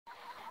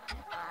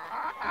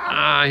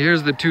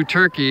Here's the two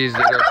turkeys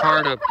that are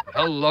part of,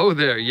 hello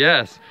there,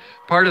 yes,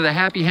 part of the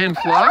Happy Hen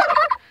flock.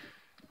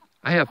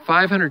 I have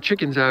 500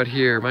 chickens out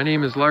here. My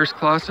name is Lars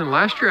Clausen.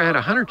 Last year I had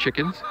 100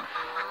 chickens,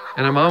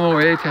 and I'm on my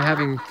way to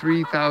having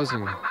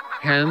 3,000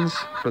 hens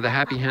for the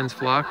Happy Hens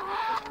flock.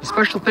 The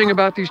special thing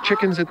about these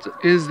chickens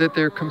is that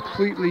they're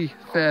completely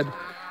fed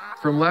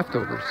from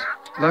leftovers.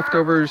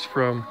 Leftovers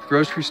from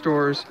grocery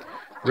stores,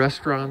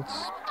 restaurants,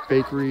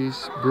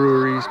 bakeries,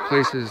 breweries,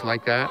 places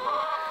like that.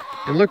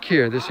 And look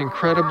here, this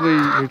incredibly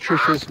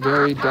nutritious,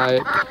 varied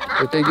diet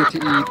that they get to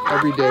eat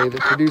every day that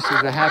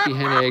produces the Happy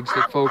Hen eggs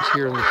that folks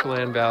here in the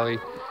Chelan Valley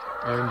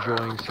are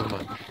enjoying so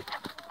much.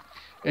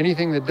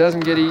 Anything that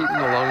doesn't get eaten,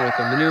 along with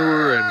the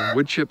manure and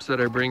wood chips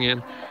that I bring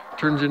in,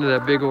 turns into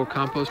that big old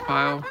compost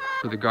pile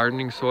for the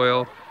gardening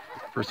soil,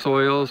 for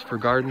soils, for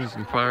gardens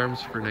and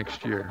farms for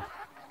next year.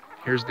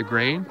 Here's the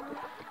grain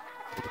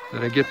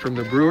that I get from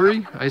the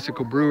brewery,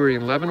 Icicle Brewery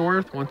in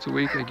Leavenworth. Once a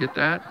week I get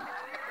that.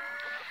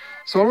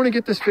 So I want to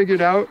get this figured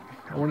out.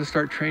 I want to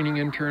start training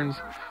interns.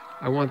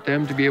 I want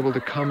them to be able to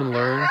come and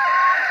learn.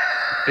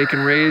 They can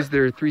raise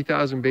their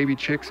 3,000 baby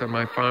chicks on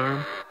my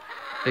farm.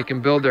 They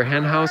can build their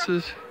hen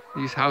houses,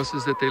 these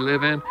houses that they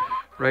live in,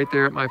 right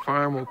there at my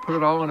farm. We'll put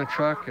it all in a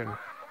truck and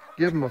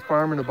give them a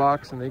farm in a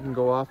box, and they can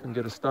go off and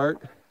get a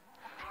start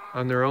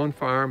on their own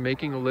farm,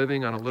 making a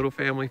living on a little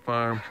family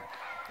farm,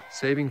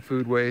 saving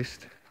food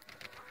waste,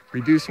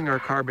 reducing our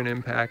carbon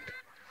impact,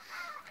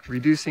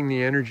 reducing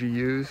the energy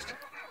used,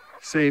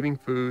 saving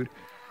food,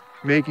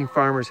 making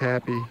farmers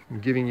happy,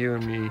 and giving you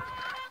and me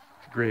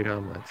great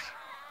omelets.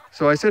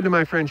 So I said to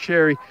my friend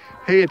Sherry,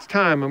 hey, it's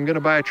time, I'm gonna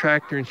buy a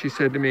tractor. And she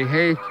said to me,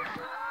 hey,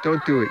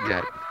 don't do it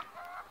yet.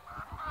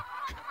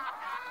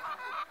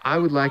 I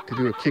would like to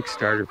do a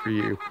Kickstarter for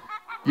you.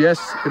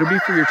 Yes, it'll be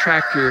for your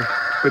tractor,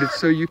 but it's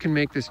so you can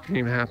make this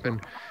dream happen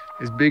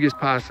as big as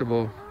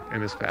possible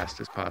and as fast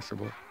as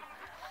possible.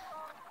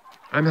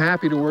 I'm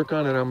happy to work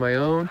on it on my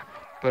own,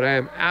 but I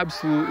am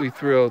absolutely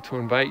thrilled to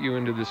invite you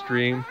into this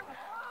dream.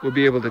 We'll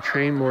be able to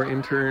train more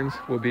interns.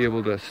 We'll be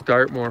able to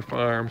start more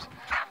farms.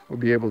 We'll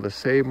be able to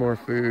save more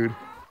food.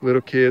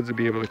 Little kids will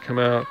be able to come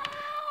out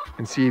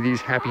and see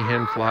these Happy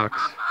Hen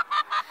flocks.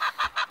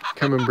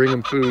 Come and bring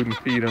them food and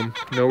feed them.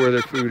 Know where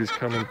their food is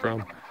coming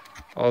from.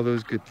 All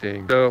those good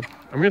things. So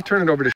I'm going to turn it over to